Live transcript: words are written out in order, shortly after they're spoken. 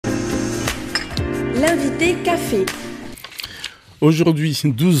L'invité café. Aujourd'hui,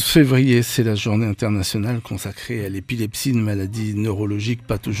 12 février, c'est la journée internationale consacrée à l'épilepsie, une maladie neurologique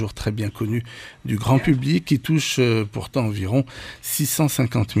pas toujours très bien connue du grand public qui touche pourtant environ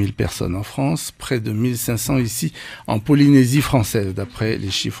 650 000 personnes en France, près de 1500 ici en Polynésie française, d'après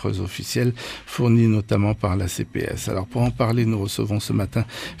les chiffres officiels fournis notamment par la CPS. Alors pour en parler, nous recevons ce matin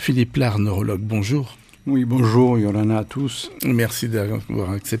Philippe LARRE, neurologue. Bonjour. Oui, bonjour, Yolana à tous. Merci d'avoir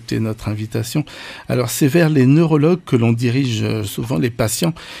accepté notre invitation. Alors, c'est vers les neurologues que l'on dirige souvent les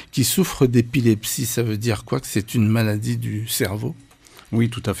patients qui souffrent d'épilepsie. Ça veut dire quoi? Que c'est une maladie du cerveau? Oui,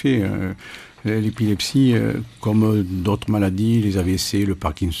 tout à fait. L'épilepsie, comme d'autres maladies, les AVC, le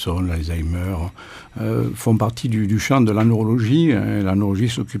Parkinson, l'Alzheimer, font partie du champ de la neurologie. La neurologie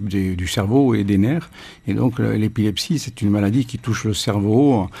s'occupe du cerveau et des nerfs. Et donc, l'épilepsie, c'est une maladie qui touche le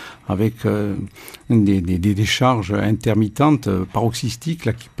cerveau avec des décharges intermittentes, paroxystiques,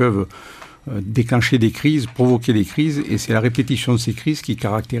 là, qui peuvent déclencher des crises, provoquer des crises, et c'est la répétition de ces crises qui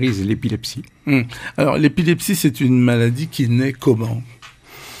caractérise l'épilepsie. Alors, l'épilepsie, c'est une maladie qui naît comment ?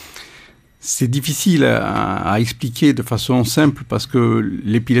 C'est difficile à expliquer de façon simple parce que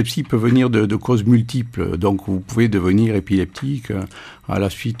l'épilepsie peut venir de causes multiples. Donc vous pouvez devenir épileptique à la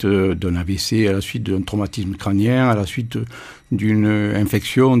suite d'un AVC, à la suite d'un traumatisme crânien, à la suite d'une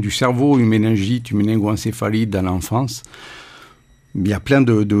infection du cerveau, une méningite, une méningoencéphalite dans l'enfance. Il y a plein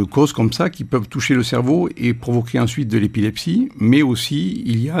de causes comme ça qui peuvent toucher le cerveau et provoquer ensuite de l'épilepsie, mais aussi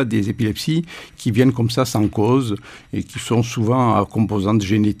il y a des épilepsies qui viennent comme ça sans cause et qui sont souvent à composante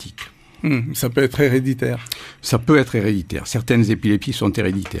génétique. Ça peut être héréditaire. Ça peut être héréditaire. Certaines épilepsies sont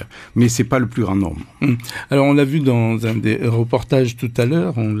héréditaires, mais c'est pas le plus grand nombre. Alors on l'a vu dans un des reportages tout à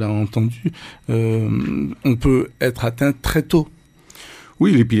l'heure, on l'a entendu, on peut être atteint très tôt.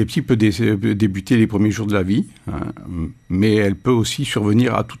 Oui, l'épilepsie peut débuter les premiers jours de la vie, mais elle peut aussi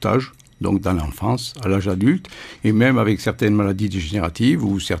survenir à tout âge. Donc dans l'enfance, à l'âge adulte, et même avec certaines maladies dégénératives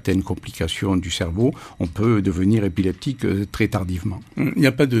ou certaines complications du cerveau, on peut devenir épileptique très tardivement. Il n'y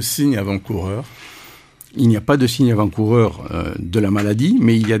a pas de signe avant-coureur? Il n'y a pas de signe avant-coureur de la maladie,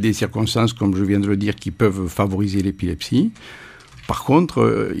 mais il y a des circonstances, comme je viens de le dire, qui peuvent favoriser l'épilepsie. Par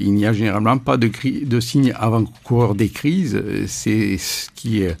contre, il n'y a généralement pas de signe avant-coureur des crises. C'est ce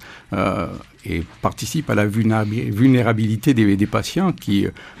qui participe à la vulnérabilité des patients qui,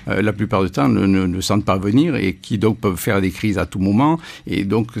 la plupart du temps, ne sentent pas venir et qui donc peuvent faire des crises à tout moment. Et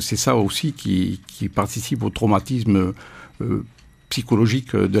donc, c'est ça aussi qui participe au traumatisme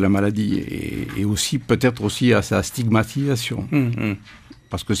psychologique de la maladie et aussi peut-être aussi à sa stigmatisation.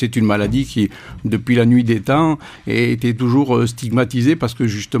 Parce que c'est une maladie qui, depuis la nuit des temps, était toujours stigmatisée parce que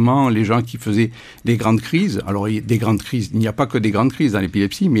justement, les gens qui faisaient des grandes crises, alors des grandes crises, il n'y a pas que des grandes crises dans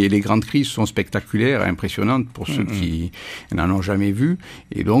l'épilepsie, mais les grandes crises sont spectaculaires et impressionnantes pour ceux qui n'en ont jamais vu.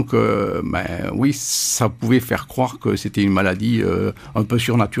 Et donc, oui, ça pouvait faire croire que c'était une maladie un peu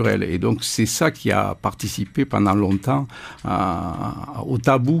surnaturelle. Et donc, c'est ça qui a participé pendant longtemps au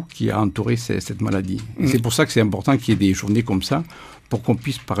tabou qui a entouré cette maladie. Et c'est pour ça que c'est important qu'il y ait des journées comme ça, pour qu'on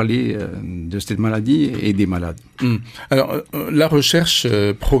puisse parler de cette maladie et des malades. Alors, la recherche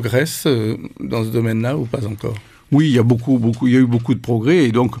progresse dans ce domaine-là ou pas encore? Oui, il y a eu beaucoup de progrès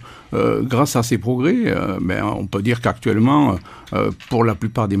et donc, grâce à ces progrès, on peut dire qu'actuellement, pour la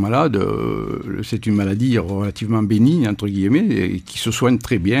plupart des malades, c'est une maladie relativement bénigne, entre guillemets, et qui se soigne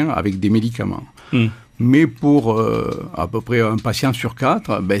très bien avec des médicaments. Mais pour à peu près un patient sur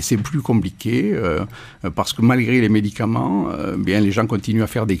 4, c'est plus compliqué parce que malgré les médicaments, les gens continuent à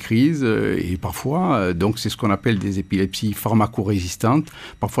faire des crises et parfois, donc c'est ce qu'on appelle des épilepsies pharmacorésistantes.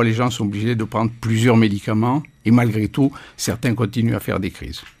 Parfois, les gens sont obligés de prendre plusieurs médicaments et malgré tout, certains continuent à faire des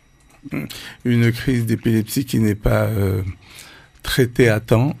crises. Une crise d'épilepsie qui n'est pas traitée à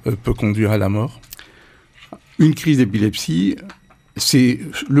temps peut conduire à la mort? Une crise d'épilepsie, c'est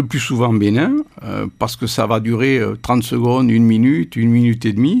le plus souvent bénin parce que ça va durer 30 secondes, 1 minute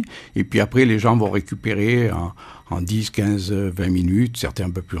et demie. Et puis après, les gens vont récupérer en 10, 15, 20 minutes, certains un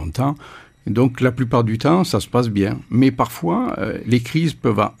peu plus longtemps. Donc la plupart du temps, ça se passe bien. Mais parfois, les crises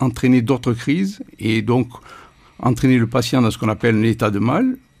peuvent entraîner d'autres crises et donc entraîner le patient dans ce qu'on appelle un état de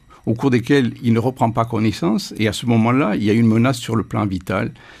mal, au cours desquels il ne reprend pas connaissance, et à ce moment-là, il y a une menace sur le plan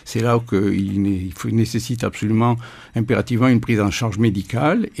vital. C'est là qu'il nécessite absolument, impérativement, une prise en charge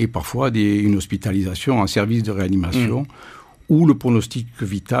médicale, et parfois une hospitalisation en service de réanimation, où le pronostic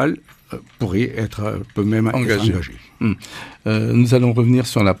vital peut même être engagé. Nous allons revenir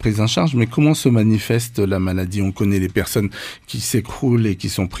sur la prise en charge, mais comment se manifeste la maladie? On connaît les personnes qui s'écroulent et qui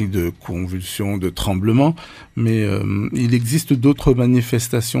sont prises de convulsions, de tremblements, mais il existe d'autres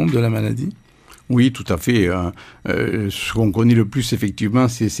manifestations de la maladie? Oui, tout à fait. Ce qu'on connaît le plus, effectivement,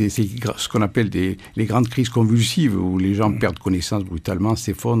 c'est ce qu'on appelle les grandes crises convulsives, où les gens perdent connaissance brutalement,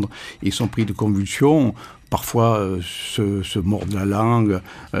 s'effondrent et sont pris de convulsions. Parfois, se mordent la langue,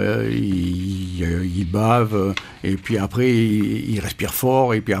 ils bavent, et puis après, ils respirent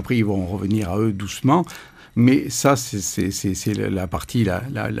fort, et puis après, ils vont revenir à eux doucement. Mais ça, c'est la partie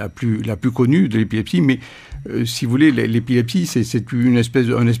la plus connue de l'épilepsie. Mais si vous voulez, l'épilepsie, c'est une espèce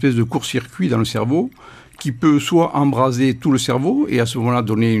de court-circuit dans le cerveau qui peut soit embraser tout le cerveau et à ce moment-là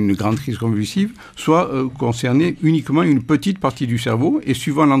donner une grande crise convulsive, soit concerner uniquement une petite partie du cerveau. Et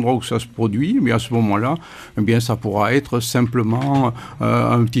suivant l'endroit où ça se produit, à ce moment-là, ça pourra être simplement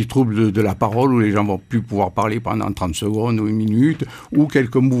un petit trouble de la parole où les gens vont plus pouvoir parler pendant 30 secondes ou une minute, ou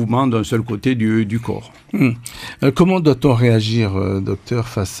quelques mouvements d'un seul côté du corps. Comment doit-on réagir, docteur,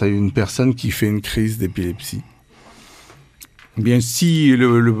 face à une personne qui fait une crise d'épilepsie ? Bien, si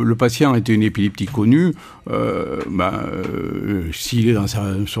le patient était une épilepsie connue, s'il est dans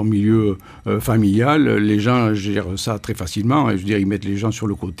son milieu familial, les gens gèrent ça très facilement. Je veux dire, ils mettent les gens sur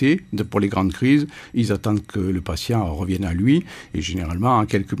le côté pour les grandes crises. Ils attendent que le patient revienne à lui. Et généralement, en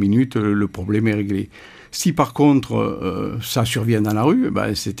quelques minutes, le problème est réglé. Si par contre ça survient dans la rue,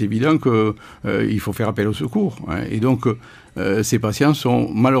 c'est évident qu'il faut faire appel au secours. Et donc ces patients sont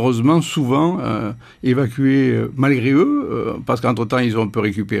malheureusement souvent évacués malgré eux, parce qu'entre-temps ils ont un peu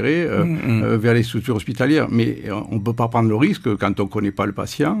récupéré vers les structures hospitalières. Mais on ne peut pas prendre le risque, quand on ne connaît pas le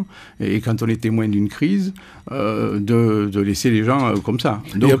patient et quand on est témoin d'une crise, de laisser les gens comme ça.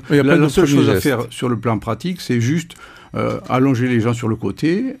 Donc la seule chose à faire sur le plan pratique, c'est juste allonger les gens sur le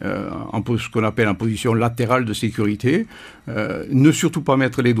côté, ce qu'on appelle en position latérale de sécurité, ne surtout pas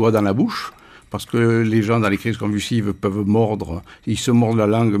mettre les doigts dans la bouche, parce que les gens dans les crises convulsives peuvent mordre, ils se mordent la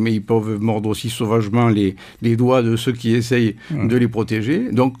langue, mais ils peuvent mordre aussi sauvagement les doigts de ceux qui essayent de les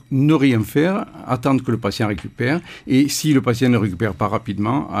protéger. Donc ne rien faire, attendre que le patient récupère, et si le patient ne récupère pas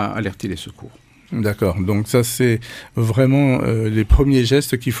rapidement, alerter les secours. D'accord, donc ça c'est vraiment les premiers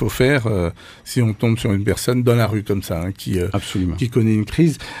gestes qu'il faut faire si on tombe sur une personne dans la rue comme ça, qui connaît une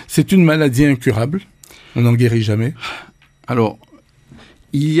crise. C'est une maladie incurable, on n'en guérit jamais. Alors,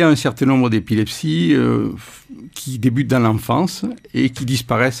 il y a un certain nombre d'épilepsies qui débutent dans l'enfance et qui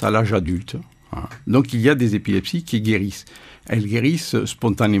disparaissent à l'âge adulte. Donc il y a des épilepsies qui guérissent. Elles guérissent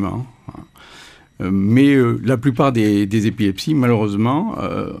spontanément. Mais la plupart des épilepsies, malheureusement,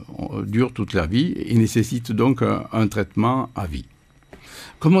 durent toute la vie et nécessitent donc un traitement à vie.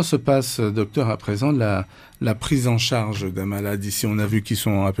 Comment se passe, docteur, à présent, la prise en charge d'un malade? Ici, on a vu qu'ils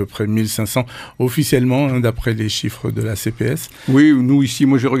sont à peu près 1500 officiellement, d'après les chiffres de la CPS. Oui, nous ici,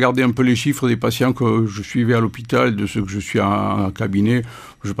 moi j'ai regardé un peu les chiffres des patients que je suivais à l'hôpital, de ceux que je suis en cabinet.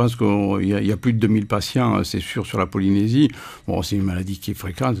 Je pense qu'il y a plus de 2000 patients, c'est sûr, sur la Polynésie. Bon, c'est une maladie qui est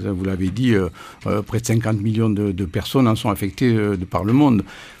fréquente, vous l'avez dit, près de 50 millions de personnes en sont affectées de par le monde.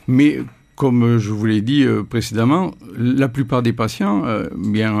 Mais comme je vous l'ai dit précédemment, la plupart des patients,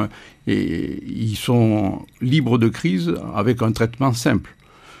 ils sont libres de crise avec un traitement simple.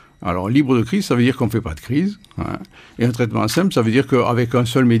 Alors, libre de crise, ça veut dire qu'on ne fait pas de crise. Et un traitement simple, ça veut dire qu'avec un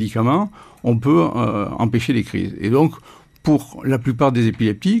seul médicament, on peut empêcher les crises. Et donc, pour la plupart des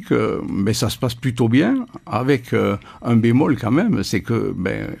épileptiques, ça se passe plutôt bien, avec un bémol quand même, c'est que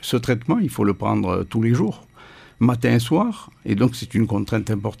ce traitement, il faut le prendre tous les jours, matin et soir. Et donc, c'est une contrainte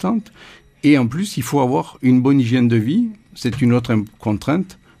importante. Et en plus, il faut avoir une bonne hygiène de vie. C'est une autre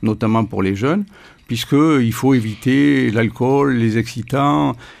contrainte, notamment pour les jeunes, puisqu'il faut éviter l'alcool, les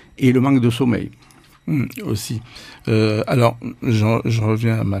excitants et le manque de sommeil. Aussi. Alors, je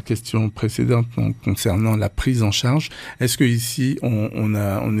reviens à ma question précédente concernant la prise en charge. Est-ce qu'ici,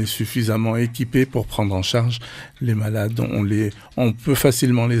 on est suffisamment équipé pour prendre en charge les malades? On peut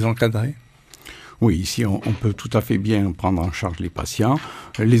facilement les encadrer? Oui, ici, on peut tout à fait bien prendre en charge les patients.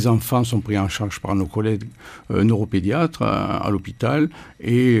 Les enfants sont pris en charge par nos collègues neuropédiatres à l'hôpital,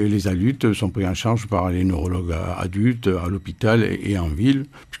 et les adultes sont pris en charge par les neurologues adultes à l'hôpital et en ville,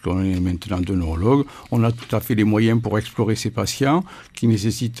 puisqu'on est maintenant 2 neurologues. On a tout à fait les moyens pour explorer ces patients qui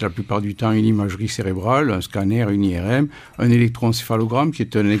nécessitent la plupart du temps une imagerie cérébrale, un scanner, une IRM, un électroencéphalogramme qui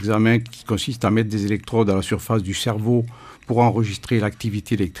est un examen qui consiste à mettre des électrodes à la surface du cerveau pour enregistrer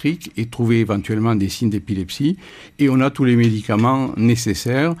l'activité électrique et trouver éventuellement des signes d'épilepsie. Et on a tous les médicaments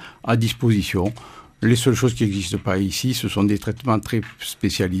nécessaires à disposition. Les seules choses qui n'existent pas ici, ce sont des traitements très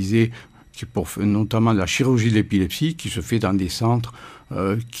spécialisés qui est pour notamment la chirurgie de l'épilepsie, qui se fait dans des centres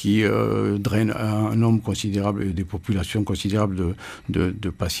qui drainent un nombre considérable, des populations considérables de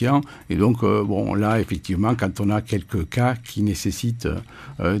patients. Et donc, là, effectivement, quand on a quelques cas qui nécessitent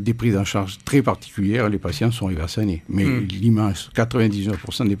des prises en charge très particulières, les patients sont riversannés. Mais l'immense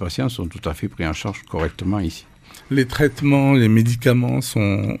 99% des patients sont tout à fait pris en charge correctement ici. Les traitements, les médicaments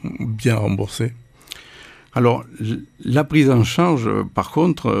sont bien remboursés? Alors, la prise en charge, par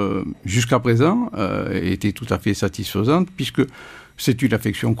contre, jusqu'à présent, était tout à fait satisfaisante, puisque c'est une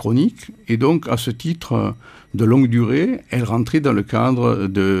affection chronique, et donc, à ce titre de longue durée, elle rentrait dans le cadre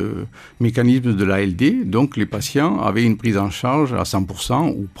de mécanismes de l'ALD, donc les patients avaient une prise en charge à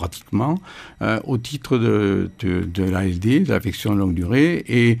 100%, ou pratiquement, au titre de l'ALD, de l'affection de longue durée,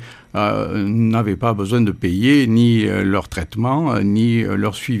 et n'avaient pas besoin de payer ni leur traitement, ni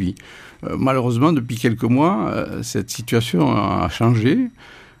leur suivi. Malheureusement, depuis quelques mois, cette situation a changé.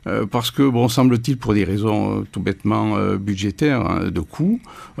 Parce que, semble-t-il, pour des raisons tout bêtement budgétaires, de coûts,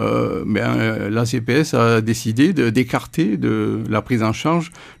 la CPS a décidé d'écarter de la prise en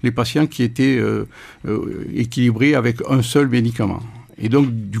charge les patients qui étaient équilibrés avec un seul médicament. Et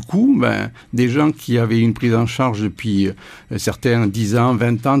donc, du coup, des gens qui avaient une prise en charge depuis certains 10 ans,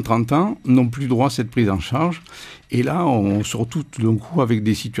 20 ans, 30 ans, n'ont plus droit à cette prise en charge. Et là, on se retrouve tout d'un coup avec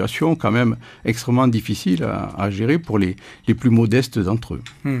des situations quand même extrêmement difficiles à gérer pour les plus modestes d'entre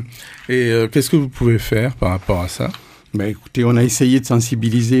eux. Et qu'est-ce que vous pouvez faire par rapport à ça ? Écoutez, on a essayé de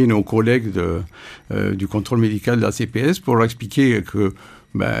sensibiliser nos collègues du contrôle médical de la CPS pour leur expliquer que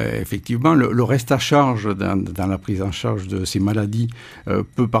effectivement, le reste à charge dans la prise en charge de ces maladies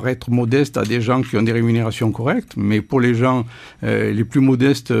peut paraître modeste à des gens qui ont des rémunérations correctes, mais pour les gens les plus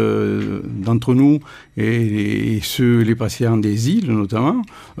modestes d'entre nous et les patients des îles notamment,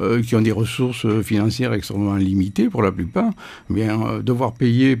 qui ont des ressources financières extrêmement limitées pour la plupart, devoir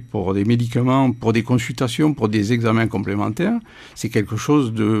payer pour des médicaments, pour des consultations, pour des examens complémentaires, c'est quelque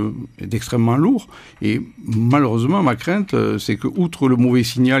chose d'extrêmement lourd. Et malheureusement, ma crainte, c'est que, outre le mauvais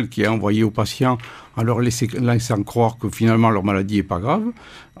signal qui est envoyé aux patients en leur laissant croire que finalement leur maladie n'est pas grave,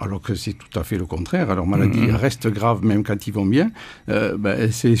 alors que c'est tout à fait le contraire. Leur maladie reste grave même quand ils vont bien.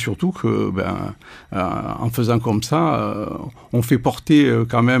 C'est surtout que, en faisant comme ça, on fait porter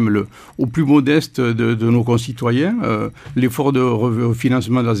quand même au plus modeste de nos concitoyens l'effort de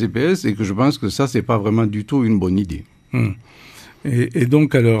financement de la CPS, et que je pense que ça, c'est pas vraiment du tout une bonne idée. Et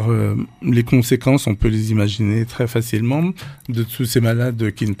donc, alors, les conséquences, on peut les imaginer très facilement de tous ces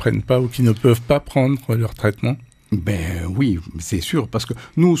malades qui ne prennent pas ou qui ne peuvent pas prendre leur traitement? Oui, c'est sûr, parce que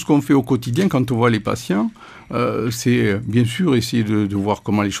nous, ce qu'on fait au quotidien quand on voit les patients, c'est bien sûr essayer de voir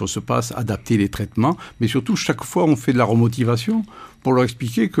comment les choses se passent, adapter les traitements, mais surtout, chaque fois, on fait de la remotivation pour leur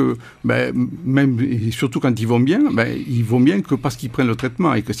expliquer que, même, et surtout quand ils vont bien que parce qu'ils prennent le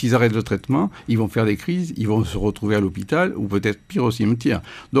traitement, et que s'ils arrêtent le traitement, ils vont faire des crises, ils vont se retrouver à l'hôpital, ou peut-être pire au cimetière.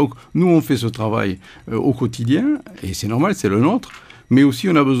 Donc, nous, on fait ce travail au quotidien, et c'est normal, c'est le nôtre. Mais aussi,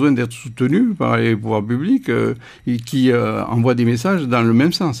 on a besoin d'être soutenu par les pouvoirs publics qui envoient des messages dans le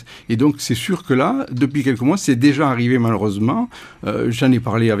même sens. Et donc, c'est sûr que là, depuis quelques mois, c'est déjà arrivé malheureusement. J'en ai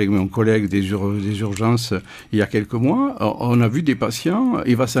parlé avec mon collègue des urgences il y a quelques mois. On a vu des patients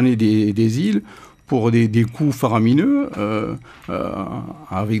évassanés des îles pour des coûts faramineux,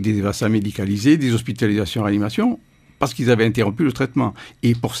 avec des évacuations médicalisées, des hospitalisations en réanimation, parce qu'ils avaient interrompu le traitement.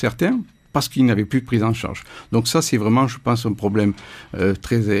 Et pour certains, parce qu'ils n'avaient plus de prise en charge. Donc ça, c'est vraiment, je pense, un problème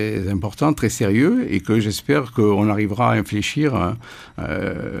très important, très sérieux, et que j'espère qu'on arrivera à infléchir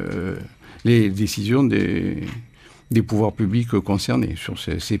les décisions des pouvoirs publics concernés sur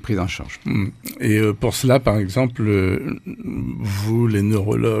ces prises en charge. Et pour cela, par exemple, vous, les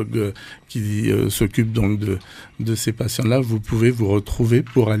neurologues qui s'occupent donc de ces patients-là, vous pouvez vous retrouver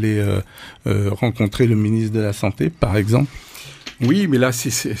pour aller rencontrer le ministre de la Santé, par exemple? Oui, mais là,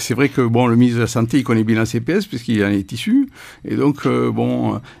 c'est vrai que le ministre de la Santé, il connaît bien la CPS puisqu'il en est issu. Et donc,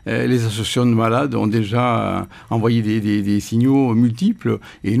 les associations de malades ont déjà envoyé des signaux multiples.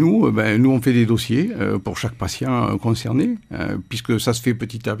 Et nous, on fait des dossiers pour chaque patient concerné, puisque ça se fait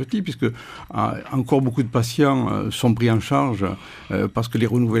petit à petit, puisque encore beaucoup de patients sont pris en charge parce que les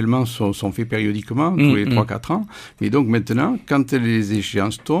renouvellements sont faits périodiquement, tous les 3-4 ans. Et donc maintenant, quand les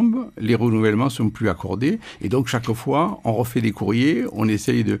échéances tombent, les renouvellements sont plus accordés. Et donc, chaque fois, on refait des courriers, on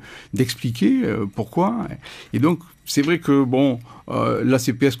essaye d'expliquer pourquoi. Et donc, c'est vrai que, la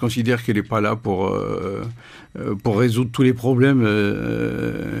CPS considère qu'elle n'est pas là pour résoudre tous les problèmes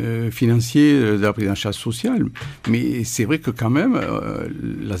financiers de la prise en charge sociale. Mais c'est vrai que quand même,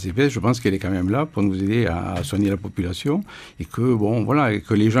 la CPS, je pense qu'elle est quand même là pour nous aider à soigner la population. Et que, et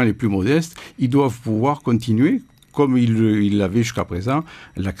que les gens les plus modestes, ils doivent pouvoir continuer, comme il l'avait jusqu'à présent,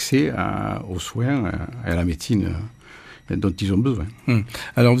 l'accès aux soins et à la médecine dont ils ont besoin.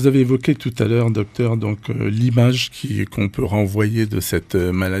 Alors vous avez évoqué tout à l'heure, docteur, donc l'image qu'on peut renvoyer de cette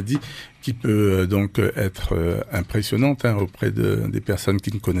maladie, qui peut donc être impressionnante auprès des personnes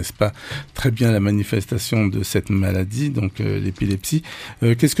qui ne connaissent pas très bien la manifestation de cette maladie, donc l'épilepsie.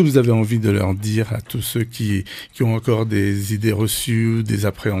 Qu'est-ce que vous avez envie de leur dire à tous ceux qui ont encore des idées reçues, des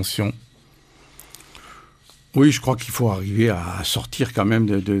appréhensions ? Oui, je crois qu'il faut arriver à sortir quand même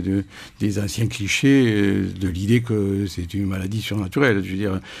des anciens clichés, de l'idée que c'est une maladie surnaturelle. Je veux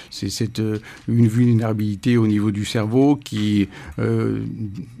dire, c'est une vulnérabilité au niveau du cerveau qui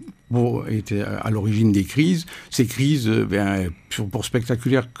est à l'origine des crises. Ces crises, pour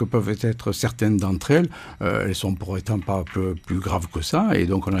spectaculaires que peuvent être certaines d'entre elles, elles sont pour autant pas plus graves que ça, et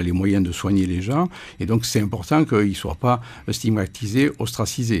donc on a les moyens de soigner les gens, et donc c'est important qu'ils ne soient pas stigmatisés,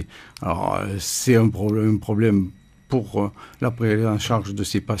 ostracisés. Alors c'est un problème pour la prise en charge de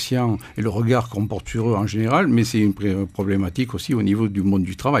ces patients et le regard qu'on porte sur eux en général, mais c'est une problématique aussi au niveau du monde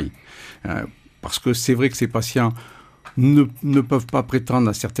du travail. Parce que c'est vrai que ces patients ne peuvent pas prétendre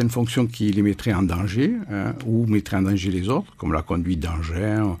à certaines fonctions qui les mettraient en danger ou mettraient en danger les autres, comme la conduite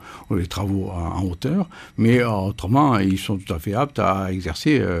d'engins ou les travaux en hauteur, mais autrement, ils sont tout à fait aptes à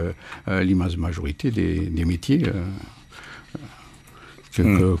exercer l'immense majorité des métiers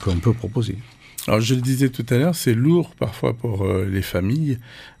qu'on peut proposer. Alors je le disais tout à l'heure, c'est lourd parfois pour les familles.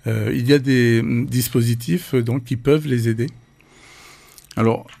 Il y a des dispositifs donc, qui peuvent les aider ?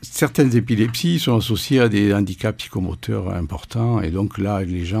 Alors, certaines épilepsies sont associées à des handicaps psychomoteurs importants, et donc là,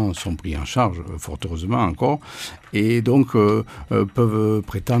 les gens sont pris en charge, fort heureusement encore, et donc peuvent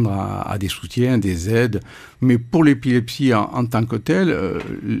prétendre à des soutiens, des aides. Mais pour l'épilepsie en tant que telle,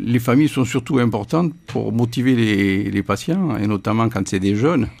 les familles sont surtout importantes pour motiver les patients, et notamment quand c'est des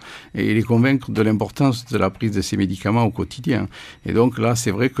jeunes, et les convaincre de l'importance de la prise de ces médicaments au quotidien. Et donc là,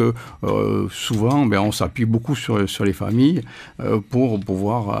 c'est vrai que souvent, on s'appuie beaucoup sur les familles pour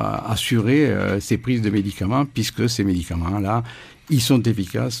pouvoir assurer ces prises de médicaments, puisque ces médicaments-là, ils sont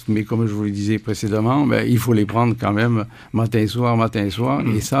efficaces, mais comme je vous le disais précédemment, il faut les prendre quand même matin et soir.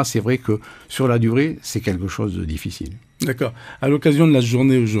 Et ça, c'est vrai que sur la durée, c'est quelque chose de difficile. D'accord. À l'occasion de la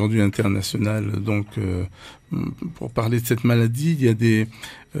journée aujourd'hui internationale, donc, pour parler de cette maladie, il y a des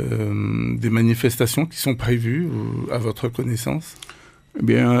manifestations qui sont prévues à votre connaissance ? Eh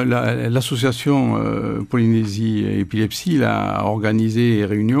bien, l'association Polynésie Épilepsie a organisé des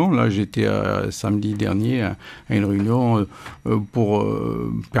réunions. Là, j'étais samedi dernier à une réunion pour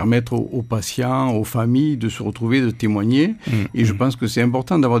permettre aux patients, aux familles de se retrouver, de témoigner. Et je pense que c'est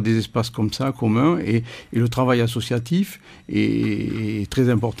important d'avoir des espaces comme ça, communs. Et le travail associatif est très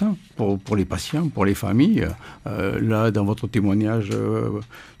important pour les patients, pour les familles. Là, dans votre témoignage,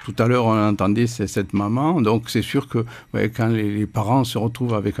 tout à l'heure, on entendait cette maman. Donc, c'est sûr que quand les parents se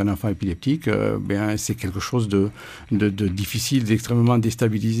retrouvent avec un enfant épileptique, c'est quelque chose de difficile, d'extrêmement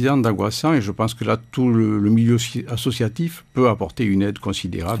déstabilisant, d'angoissant. Et je pense que là, tout le milieu associatif peut apporter une aide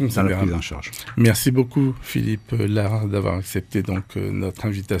considérable dans la prise en charge. Merci beaucoup, Philippe LARRE, d'avoir accepté donc notre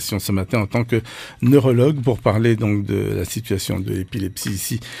invitation ce matin en tant que neurologue pour parler donc de la situation de l'épilepsie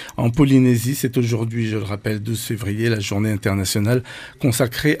ici en Polynésie. C'est aujourd'hui, je le rappelle, 12 février, la journée internationale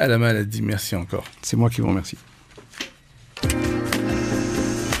consacrée à la maladie. Merci encore. C'est moi qui vous remercie.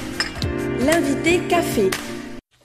 L'invité café.